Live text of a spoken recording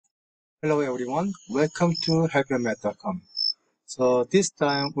Hello everyone, welcome to helpyourmath.com. So this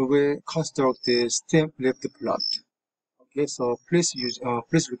time we will construct the stem left plot. Okay, so please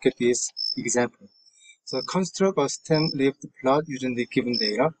look at this example. So construct a stem left plot using the given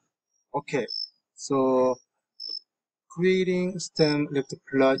data. Okay, so creating stem left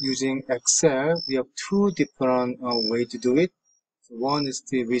plot using Excel, we have two different ways to do it. So one is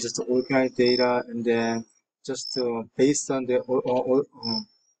we just organize data and then just based on the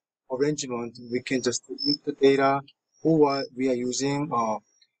arrangement, we can just input data, or we are using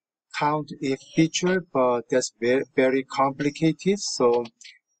count if feature, but that's very complicated. So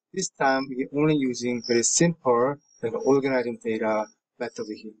this time we're only using very simple like organizing data method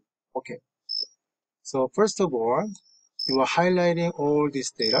here. Okay. So first of all, you are highlighting all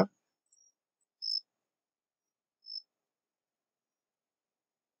this data.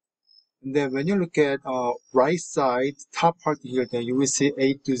 And then when you look at right side top part here, then you will see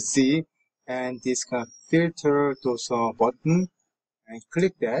A to Z, and this kind of filter those button, and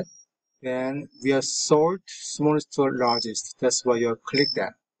click that. Then we are sort smallest to largest. That's why you click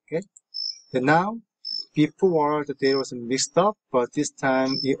that. Okay. Then now, before the data was mixed up, but this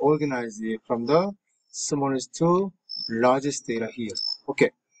time it organized it from the smallest to largest data here. Okay.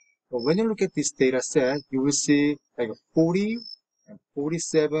 So when you look at this data set, you will see like 40 and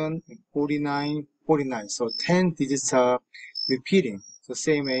 47 and 49, 49. So 10 digits are repeating. So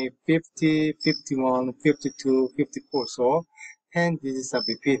same way 50, 51, 52, 54. So 10 digits are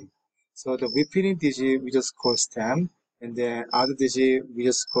repeating. So the repeating digit we just call stem, and then other digit we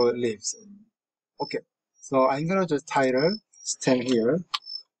just call leaves. Okay. So I'm gonna just title stem here.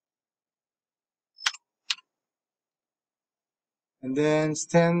 And then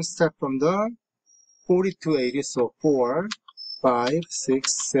stem start from the 40 to 80, so 4, 5,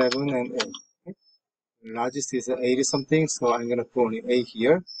 6, 7, and 8. Okay. Largest is 80 something, so I'm gonna put only 8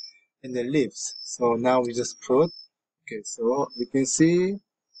 here. And then leaves. So now we just put, okay, so we can see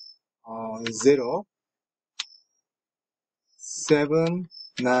 0, 7,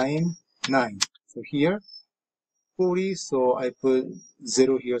 9, 9. So here, 40, so I put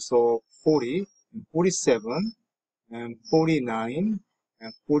 0 here, so 40, and 47, and 49,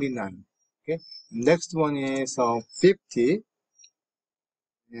 and 49. Okay, next one is 50,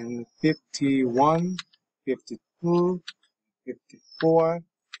 and 51, 52, 54,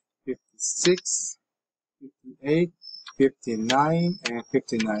 56, 58, 59, and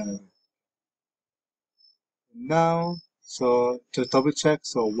 59. Now, so to double check,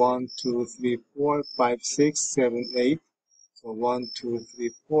 so 1, 2, 3, 4, 5, 6, 7, 8. So 1, 2,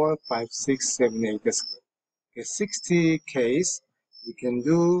 3, 4, 5, 6, 7, 8. That's good. Okay, 60 case, we can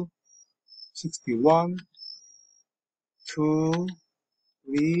do 61, 2,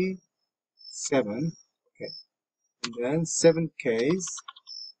 3, 7. Okay, and then 7 case.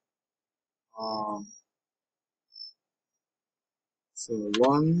 So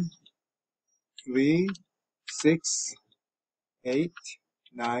 1, 3, 6, 8,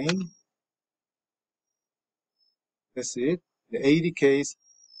 9. That's it. The 80 case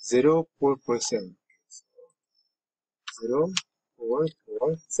 0, 4, 4, 7. 0, 4,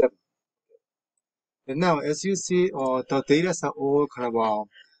 4, 7. And now, as you see, the data are all kind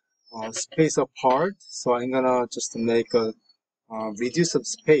of space apart. So I'm gonna just make a reduce of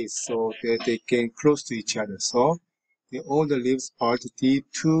space so that they can close to each other. So all the leaves part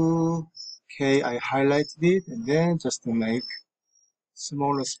D2K, I highlighted it and then just to make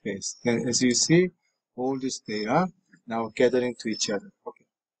smaller space. Then as you see, all this data now gathering to each other. Okay.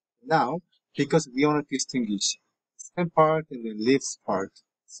 Now, because we want to distinguish stem part and the leaves part,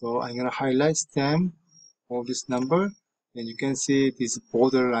 so I'm gonna highlight stem of this number, and you can see this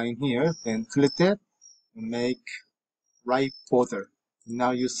border line here. Then click that and make right border.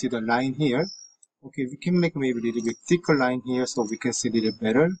 Now you see the line here. Okay, we can make maybe a little bit thicker line here so we can see a little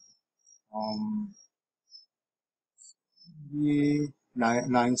better. The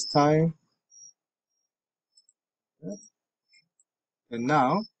line style. And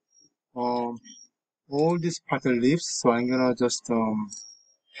now, all these part of leaves, so I'm gonna just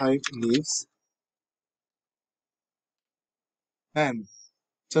type leaves and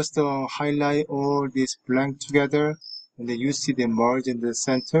just highlight all these blank together, and then you see the merge in the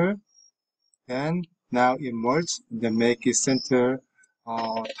center. And now it merge and then make it center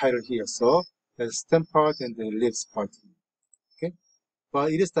title here. So the stem part and the leaves part. Okay,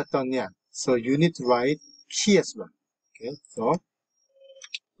 but it is not done yet. So you need to write key as well. Okay, so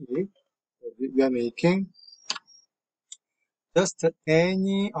we are making just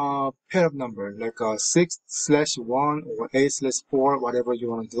any pair of number like 6/1 or 8/4, whatever you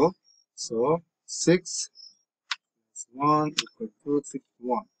want to do. So 6 + 1 =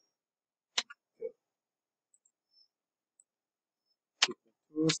 61.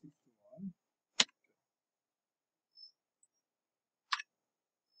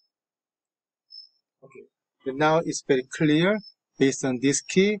 now it's very clear. Based on this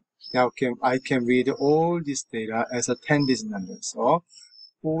key, now I can read all this data as a 10-digit number. So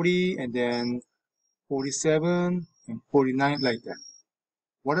 40 and then 47 and 49 like that.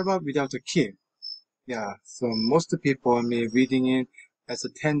 What about without a key? Yeah, so most people may reading it as a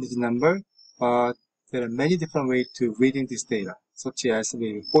 10-digit number, but there are many different ways to reading this data, such as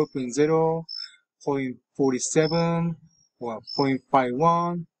maybe 4.0, 0.47, or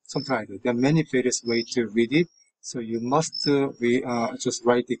 0.51, something like that. There are many various ways to read it. So you must just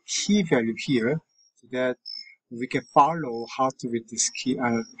write the key value here so that we can follow how to read this key,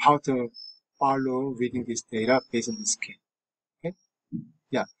 how to follow reading this data based on this key. Okay?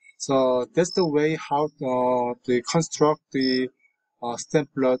 Yeah. So that's the way how to construct the stem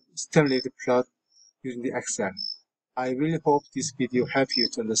related plot using the Excel. I really hope this video helps you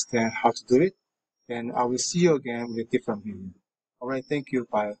to understand how to do it, and I will see you again with a different video. Alright, thank you,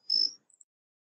 bye.